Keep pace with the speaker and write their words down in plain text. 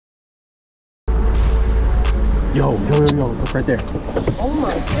Yo, look right there. Oh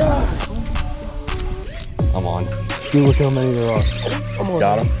my god. I'm on. Dude, look how many there are. Come on.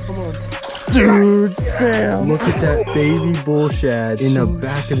 Got him. Come on. Dude, Sam. Look at that baby bull shad in the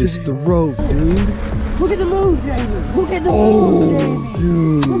back of his throat, dude. Look at the move, Jamie. Look at the Oh, move,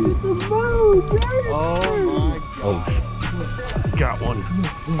 dude. Look at the move, Jamie. Oh my god. Got one.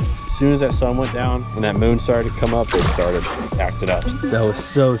 As soon as that sun went down and that moon started to come up, they started acting up. That was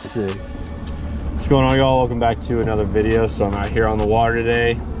so sick. What's going on, y'all? Welcome back to another video. So I'm out here on the water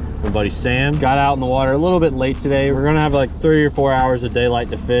today. My buddy Sam got out in the water a little bit late today. We're gonna have like 3 or 4 hours of daylight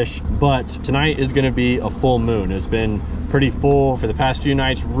to fish, but tonight is gonna be a full moon. It's been pretty full for the past few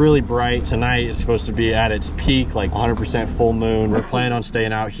nights, really bright. Tonight is supposed to be at its peak, like 100% full moon. We're planning on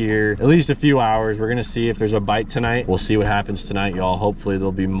staying out here at least a few hours. We're gonna see if there's a bite tonight. We'll see what happens tonight, y'all. Hopefully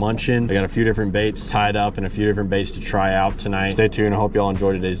they'll be munching. I got a few different baits tied up and a few different baits to try out tonight. Stay tuned. I hope y'all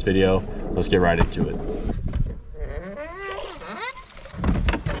enjoy today's video. Let's get right into it.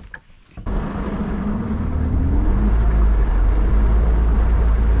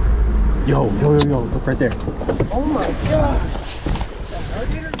 Yo, look right there. Oh my god.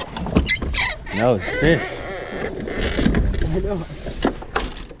 No, it's fish. I know.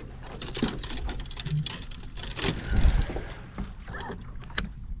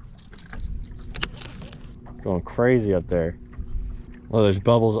 Going crazy up there. Well, there's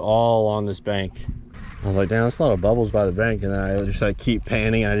bubbles all along this bank. I was like, damn, there's a lot of bubbles by the bank, and then I just like keep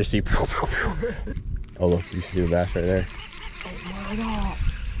panning, and I just see oh look, you see the bass right there. Oh my god.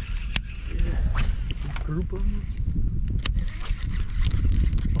 Group of them.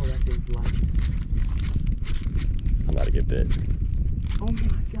 Oh, that thing's light. I'm about to get bit. Oh my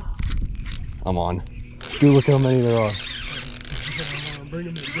god. I'm on. Dude, look how many there are. Bring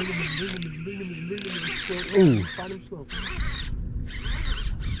them in. Ooh. Find them slow.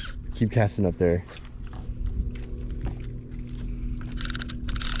 Keep casting up there.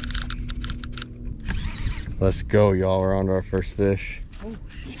 Let's go, y'all. We're on to our first fish. Oh.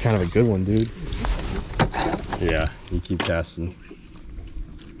 It's kind of a good one, dude. Yeah, you keep casting.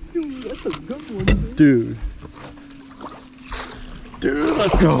 Dude, that's a good one, man. Dude,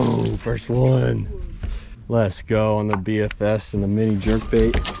 let's go. First one. Let's go on the BFS and the mini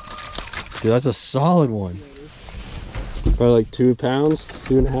jerkbait. Dude, that's a solid one. Probably like 2 pounds,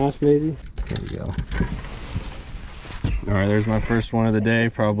 2.5 maybe. There we go. All right, there's my first one of the day.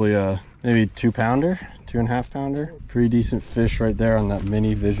 Probably maybe 2 pounder, 2.5 pounder. Pretty decent fish right there on that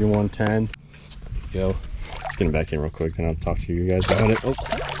mini Vision 110. There we go. Let's get him back in real quick, then I'll talk to you guys about it. Oh,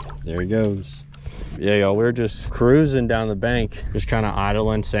 there he goes. Yeah, y'all, we're just cruising down the bank, just kind of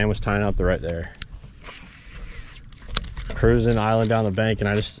idling. Sam was tying up right there. Cruising, island down the bank, and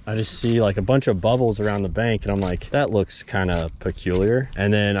I just see like a bunch of bubbles around the bank, and I'm like, that looks kind of peculiar.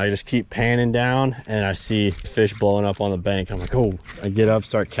 And then I just keep panning down, and I see fish blowing up on the bank. I'm like, oh. I get up,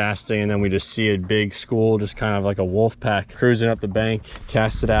 start casting, and then we just see a big school, just kind of like a wolf pack, cruising up the bank.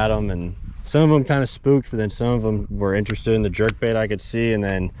 Casted at them, and some of them kind of spooked, but then some of them were interested in the jerkbait I could see, and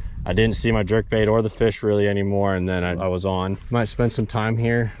then I didn't see my jerkbait or the fish really anymore, and then I was on. Might spend some time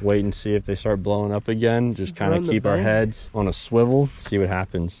here, wait and see if they start blowing up again. Just kind of keep our heads on a swivel, see what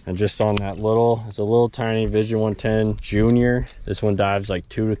happens. And just on that it's a little tiny Vision 110 Junior. This one dives like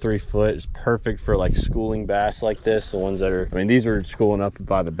 2 to 3 foot. It's perfect for like schooling bass like this. The ones that are, I mean, these were schooling up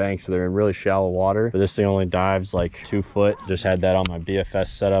by the bank, so they're in really shallow water. But this thing only dives like 2 foot. Just had that on my BFS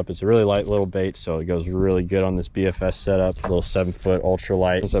setup. It's a really light little bait, so it goes really good on this BFS setup. A little 7-foot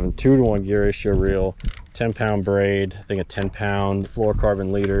ultralight. 2-to-1 gear ratio reel, 10-pound braid, I think a 10-pound fluorocarbon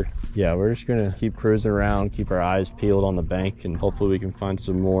leader. Yeah, we're just gonna keep cruising around, keep our eyes peeled on the bank, and hopefully we can find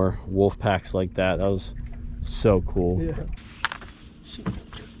some more wolf packs like that. That was so cool. Yeah.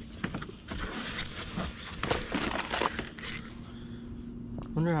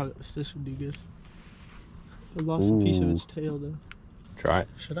 Wonder how this would do good. I lost a piece of its tail though. Try it.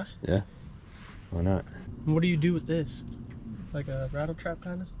 Should I? Yeah. Why not? What do you do with this? Like a rattle trap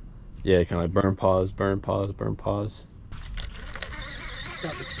kind of? Yeah, kind of like burn, pause, burn, pause, burn, pause.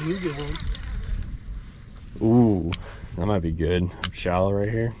 Got the bluegill one. Ooh, that might be good. Shallow right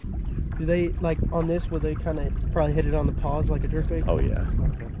here. Do they, like on this, would they kind of probably hit it on the pause like a jerkbait? Oh yeah.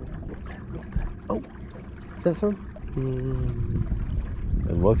 Oh, is that some?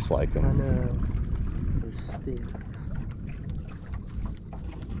 It looks like them. I know. Those sticks.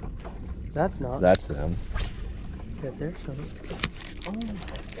 That's not. That's them. Yeah, there's some. Oh, yeah.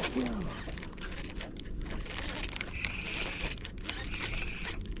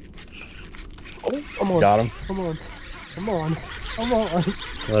 Oh, come on. Got him. Come on. Come on. Come on.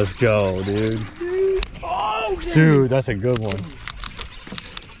 Let's go, dude. Oh, dude, that's a good one.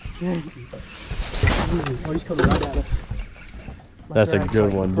 Oh, he's coming right at us. That's a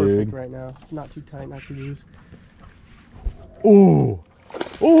good one, dude. Right now, it's not too tight, not too loose. Ooh.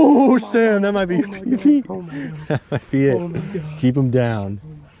 Oh, Sam, that might be. Oh my God. Oh my God. That might be it. Oh my God. Keep him down.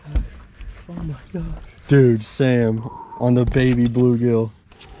 Oh my God. Dude, Sam, on the baby bluegill.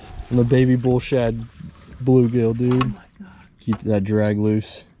 On the baby bull shad bluegill, dude. Oh my God. Keep that drag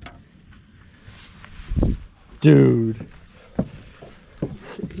loose. Dude.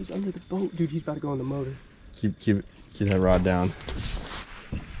 He's under the boat. Dude, he's about to go on the motor. Keep that rod down.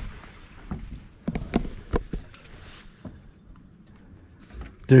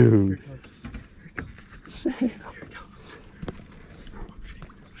 Dude.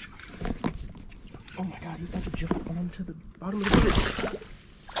 Oh my God, he's about to jump onto the bottom of the boat.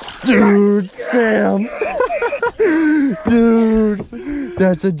 Dude, Sam. Dude.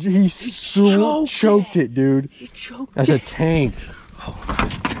 That's a, he choked it, dude. He choked That's a tank.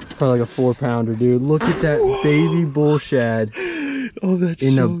 Probably like a 4-pounder, dude. Look at that baby bull shad. Oh, that's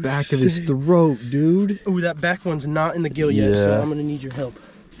in the back of his throat, dude. Oh, that back one's not in the gill yet, so I'm gonna need your help.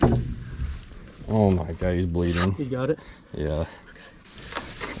 Oh my God, he's bleeding. You got it? Yeah.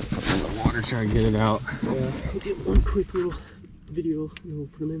 In the water, try to get it out. Yeah. We'll get one quick little video and we'll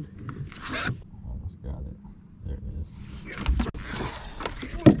put him in. Almost got it. There it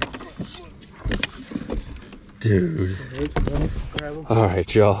is. Dude. All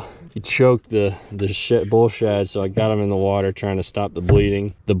right, y'all. He choked the bull shad, so I got him in the water trying to stop the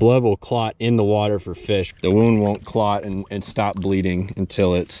bleeding. The blood will clot in the water for fish. The wound won't clot and stop bleeding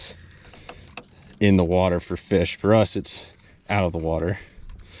until it's in the water for fish. For us, it's out of the water.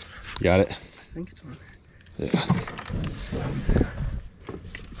 You got it? I think it's on. Yeah.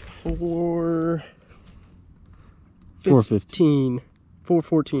 415.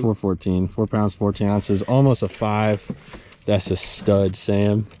 414. 414. 4 pounds, 14 ounces. Almost a 5. That's a stud,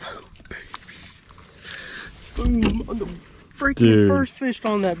 Sam. Boom. On the freaking first fish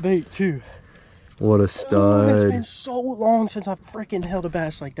on that bait, too. What a stud. It's been so long since I've freaking held a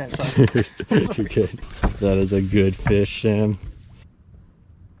bass like that. So You're good. That is a good fish, Sam.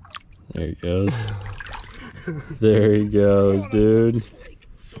 There he goes. There he goes, dude.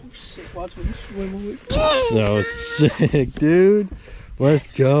 So sick. Watch when you swim with. That was sick, dude. Let's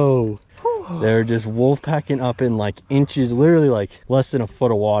go. They're just wolf packing up in like inches, literally like less than a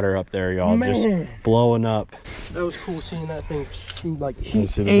foot of water up there, y'all. Just blowing up. That was cool seeing that thing. Like he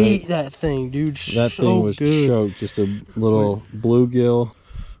ate that thing, dude. That thing was choked. Just a little bluegill,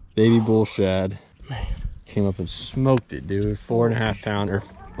 baby bull shad. Came up and smoked it, dude. 4.5 pounder,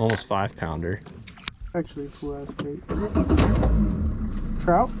 almost 5 pounder. Actually, a cool ass bait.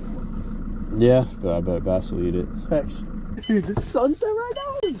 Trout? Yeah, but I bet bass will eat it. Thanks. Dude, the sunset right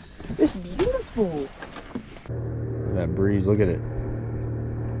now, it's beautiful. Look at that breeze, look at it.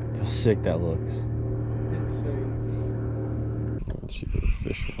 How sick that looks. Let's see what the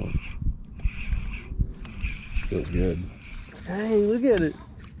fish want. Feels good. Hey, look at it.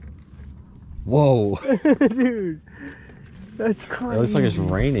 Whoa. Dude, that's crazy. It looks like it's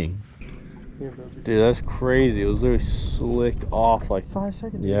raining. Dude, that's crazy. It was literally slicked off like 5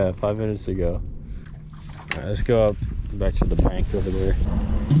 seconds. Yeah, 5 minutes ago. All right, let's go up back to the bank over there.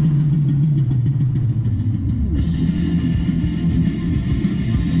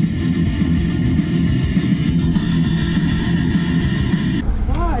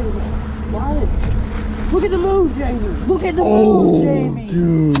 Why? Look at the moon, Jamie. Look at the moon, Jamie.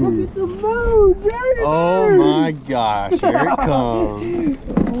 Dude. Look at the moon, Jamie. Oh my gosh, here it comes.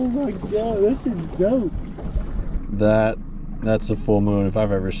 Oh my God, this is dope. That's a full moon if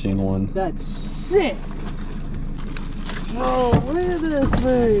I've ever seen one. That's sick. Bro, look at this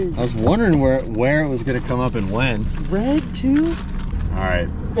thing. I was wondering where it was gonna come up and when. Red too? All right.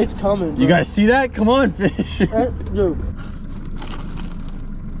 It's coming, bro. You guys see that? Come on, fish. Dude.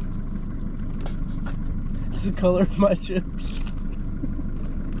 It's the color of my chips.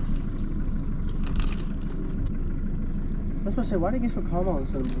 I was about to say, why did it get so calm all of a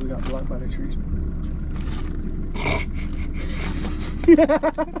sudden when we got blocked by the trees?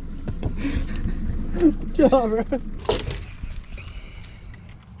 Good job, bro.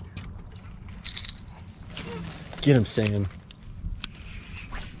 Get him, Sam.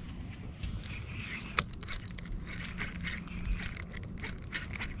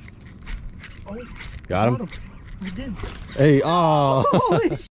 Oh, got him? I did. Hey, oh. Holy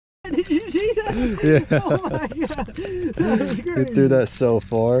shit, did you see that? Yeah. Oh my God. That was crazy. You threw that so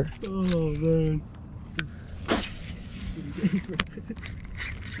far. Oh man.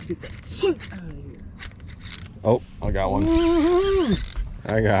 Oh, I got one.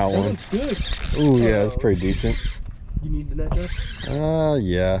 I got one. Good. Ooh, yeah, that's pretty decent. You need the net, Joe?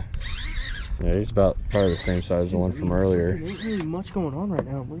 Yeah. Yeah, he's about probably the same size as the one from earlier. There ain't really much going on right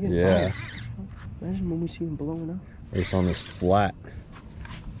now. We're getting Yeah. Imagine when we see him blowing up. It's on this flat.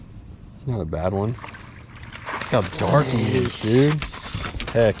 It's not a bad one. Look how dark he is, dude.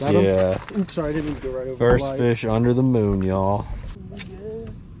 Heck yeah. Oops, sorry, I didn't mean to go right over First the light. fish under the moon, y'all.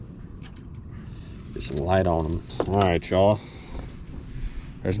 Get some light on him. All right, y'all.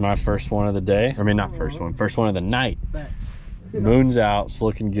 There's my first one of the day. I mean, not first one of the night. Moon's out, it's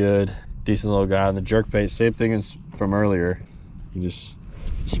looking good. Decent little guy. And the jerkbait, same thing as from earlier. You just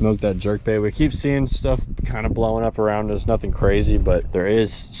smoke that jerkbait. We keep seeing stuff kind of blowing up around us, nothing crazy, but there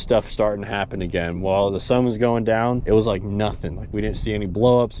is stuff starting to happen again. While the sun was going down, it was like nothing. Like we didn't see any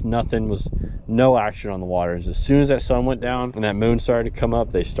blow-ups, nothing, was no action on the waters. As soon as that sun went down and that moon started to come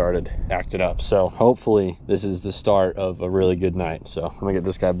up, they started acting up. So hopefully this is the start of a really good night. So I'm gonna get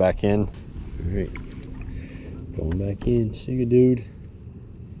this guy back in. All right, going back in. See you, dude.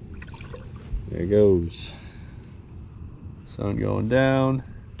 There it goes. Sun going down,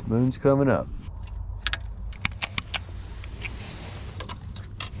 moon's coming up.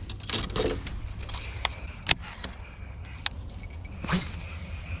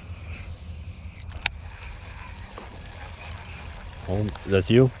 Oh, that's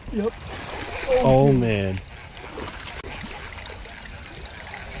you? Yep. Oh man.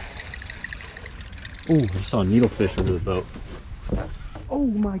 Ooh, I saw a needlefish under the boat. Oh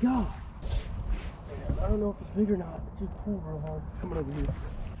my god. I don't know if it's big or not. It's just pulled real hard. Coming over here.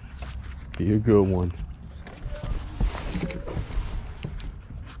 Be a good one.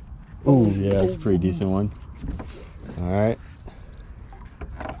 Oh yeah, it's a pretty decent one. All right.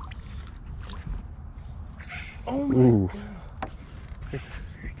 Oh my Ooh. god.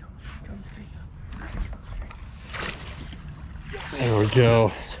 There we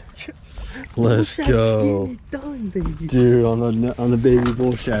go. Let's go. Get it done, baby. Dude, on the baby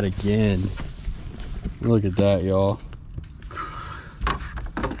bull shad again. Look at that, y'all.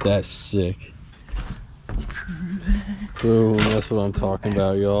 That's sick. Boom, that's what I'm talking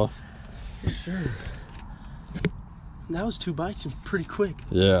about, y'all. Yes, sir. That was 2 bites and pretty quick.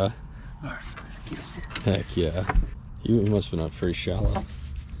 Yeah. Alright, get a sit. Heck yeah. You must have been up pretty shallow.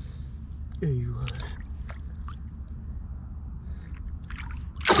 There you are.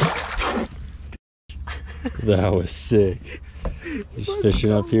 That was sick. Just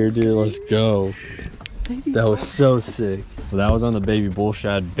fishing up here, dude. Let's go. That was so sick. Well, that was on the baby bull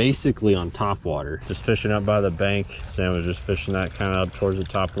shad, basically on top water. Just fishing up by the bank. Sam was just fishing that kind of up towards the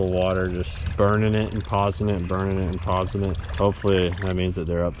top of the water, just burning it and pausing it, burning it and pausing it. Hopefully that means that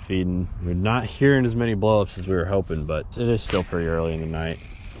they're up feeding. We're not hearing as many blow-ups as we were hoping, but it is still pretty early in the night.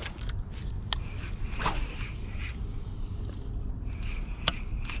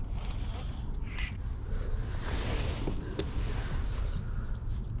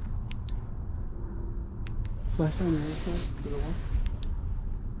 Flash on the other side to the wall.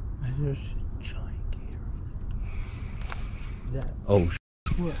 There's a giant gator. That. Oh,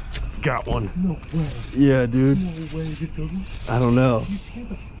 What? got one. No way. Yeah, dude. No way, is it big? I don't know. You scared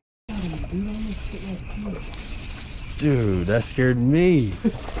the out of me, dude. I almost hit my head. Dude, that scared me.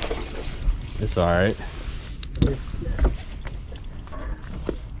 It's all right.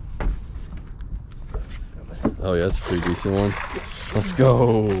 Oh yeah, that's a pretty decent one. Let's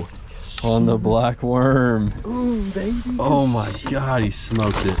go. On the black worm. Ooh, baby. Oh my god, he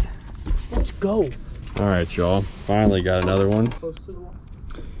smoked it. Let's go. All right, y'all. Finally got another one. Close to the wall.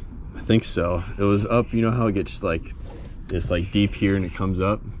 I think so. It was up, you know how it gets like, it's like deep here and it comes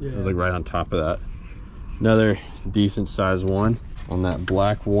up? Yeah. It was like right on top of that. Another decent sized one on that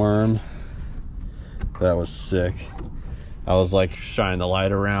black worm. That was sick. I was like shining the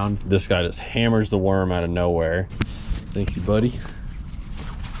light around. This guy just hammers the worm out of nowhere. Thank you, buddy.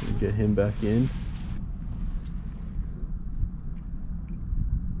 Get him back in.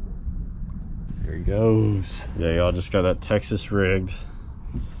 There he goes. Yeah, y'all just got that Texas rigged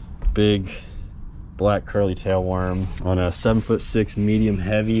big black curly tail worm on a 7'6" medium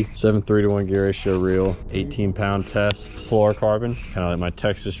heavy 7.3 to 1 gear ratio reel, 18-pound test fluorocarbon, kind of like my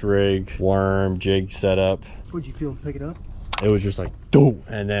Texas rig worm jig setup. What'd you feel? Pick it up? It was just like doom,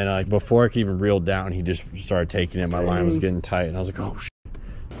 and then like before I could even reel down, he just started taking it. My line was getting tight, and I was like, oh shit.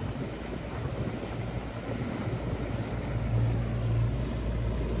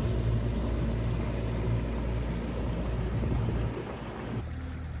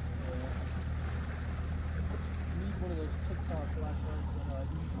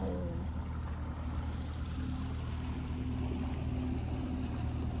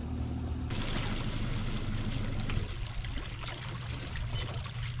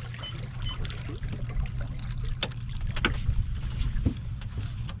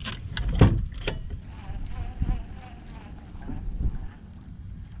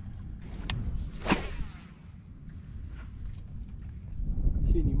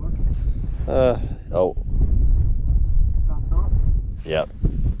 Yep.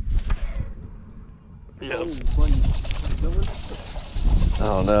 Oh, buddy.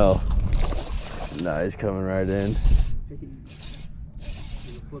 Oh no. Nah, he's coming right in.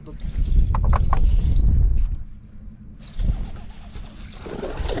 Flip him.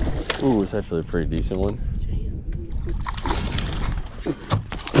 Ooh, it's actually a pretty decent one.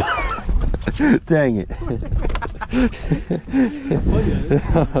 Dang it.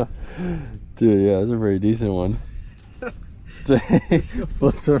 Dude, yeah, that's a pretty decent one. Dang.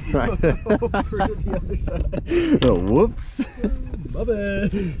 Flips him right. Over to the other side. Oh, whoops. My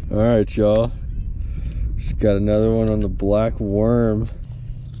bad. Alright, y'all. Just got another one on the black worm.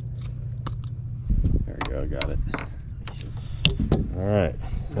 There we go, got it. Alright,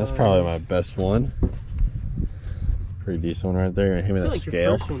 that's probably my best one. Pretty decent one right there. Give me that like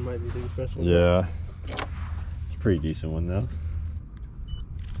scale. Your first one might be the best one. Yeah. It's a pretty decent one though.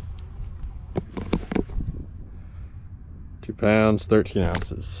 2 pounds, 13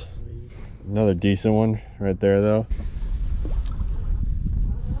 ounces. Another decent one right there though.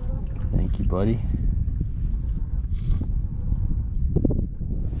 Thank you, buddy.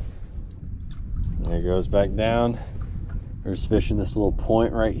 There it goes back down. We're just fishing this little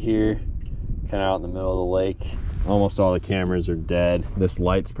point right here, kind of out in the middle of the lake. Almost all the cameras are dead. This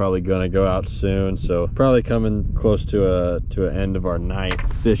light's probably gonna go out soon, so probably coming close to an end of our night.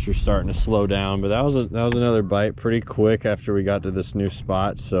 Fish are starting to slow down, but that was another bite pretty quick after we got to this new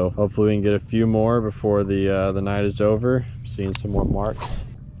spot. So hopefully we can get a few more before the night is over. I'm seeing some more marks.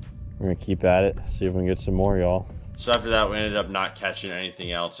 We're gonna keep at it, see if we can get some more, y'all. So after that, we ended up not catching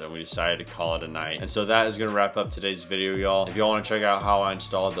anything else and we decided to call it a night. And so that is gonna wrap up today's video, y'all. If y'all wanna check out how I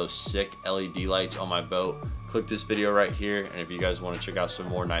installed those sick LED lights on my boat, click this video right here. And if you guys wanna check out some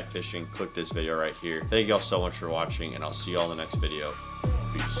more night fishing, click this video right here. Thank y'all so much for watching and I'll see y'all in the next video.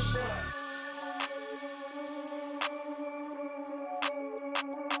 Peace.